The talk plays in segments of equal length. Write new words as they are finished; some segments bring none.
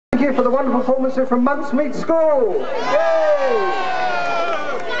Thank you for the wonderful performances from Monksmead School. Yay!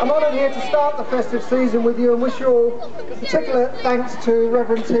 I'm honoured here to start the festive season with you and wish you all particular thanks to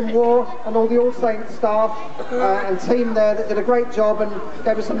Reverend Tim Waugh and all the All Saints staff and team there that did a great job and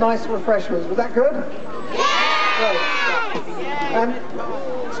gave us some nice refreshments. Was that good? Yeah! Great.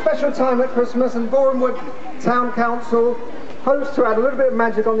 And special time at Christmas, and Borehamwood Town Council hopes to add a little bit of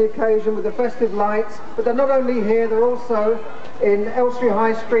magic on the occasion with the festive lights, but they're not only here, they're also in Elstree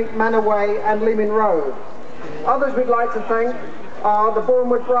High Street, Manor Way and Leman Road. Others we'd like to thank are the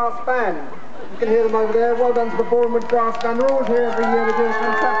Borehamwood Brass Band. You can hear them over there. Well done to the Borehamwood Brass Band. They're always here every year. They do a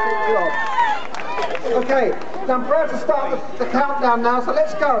fantastic job. Okay, now I'm proud to start the countdown now, so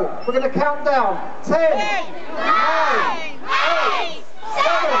let's go. We're going to count down. 10, 9, 8,